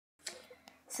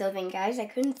So then, guys, I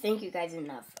couldn't thank you guys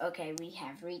enough. Okay, we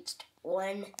have reached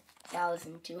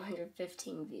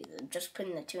 1,215 views. I'm just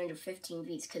putting the 215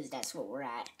 views because that's what we're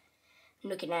at. I'm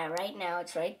looking at it right now.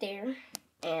 It's right there.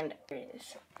 And there it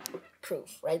is.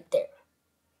 Proof right there.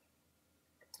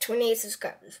 28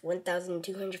 subscribers,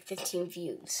 1,215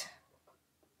 views.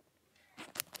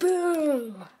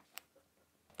 Boom!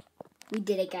 We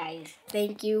did it, guys.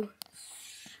 Thank you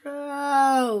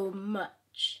so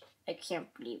much. I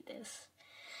can't believe this.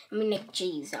 I mean, like,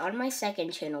 geez, on my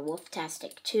second channel,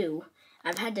 Wolftastic 2,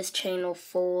 I've had this channel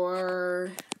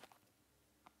for,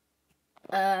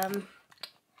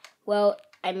 well,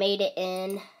 I made it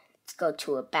in, let's go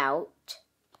to about,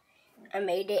 I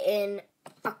made it in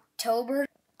October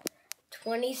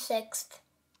 26th,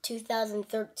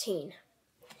 2013,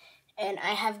 and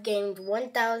I have gained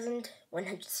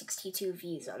 1,162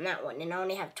 views on that one, and I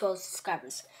only have 12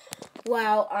 subscribers,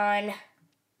 while on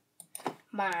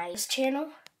my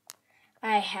channel,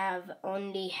 I have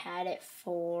only had it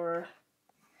for,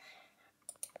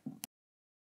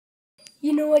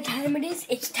 you know what time it is?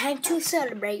 It's time to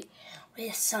celebrate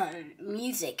with some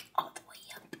music all the way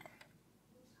up.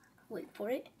 Wait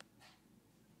for it.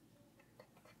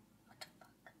 What the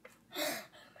fuck?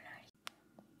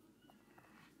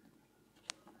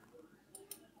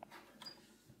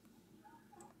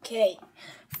 Okay,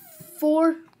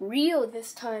 for real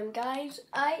this time, guys.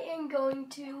 I am going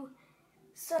to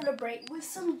celebrate with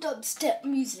some dubstep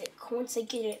music once I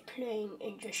get it playing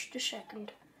in just a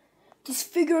second. This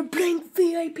Figure Blank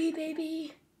VIP,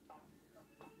 baby.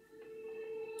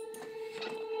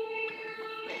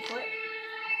 Wait for it.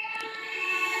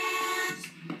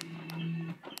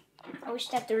 I wish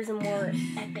that there was a more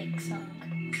epic song.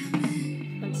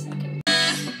 1 second.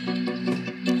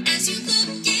 As you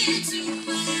look into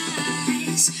my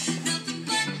eyes, nothing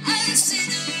but ice in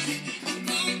the way.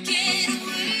 Won't get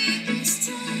away this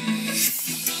time.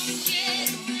 Won't get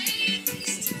away this time.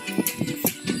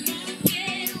 Won't get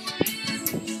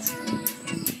away this time.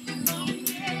 Won't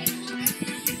get away.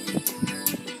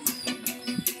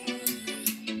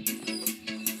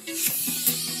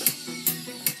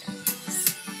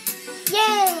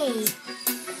 Yay!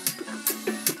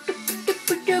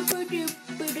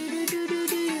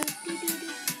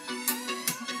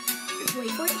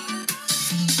 Wait for it.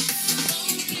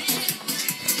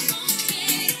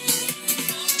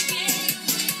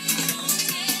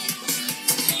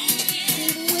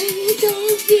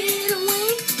 Don't get away,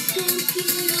 don't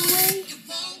get away.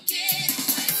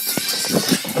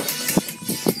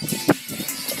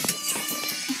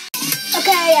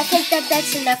 Okay, I think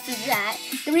that's enough of that.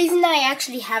 The reason I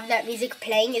actually have that music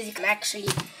playing is I'm actually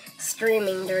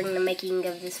streaming during the making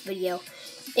of this video.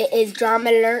 It is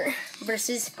Drama Alert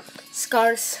versus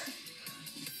Scarce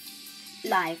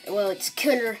Live. Well, it's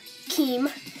Killer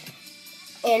Keem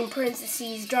in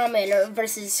parentheses Drama Alert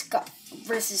versus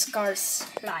Scarce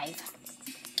Live.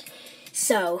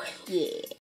 So, yeah.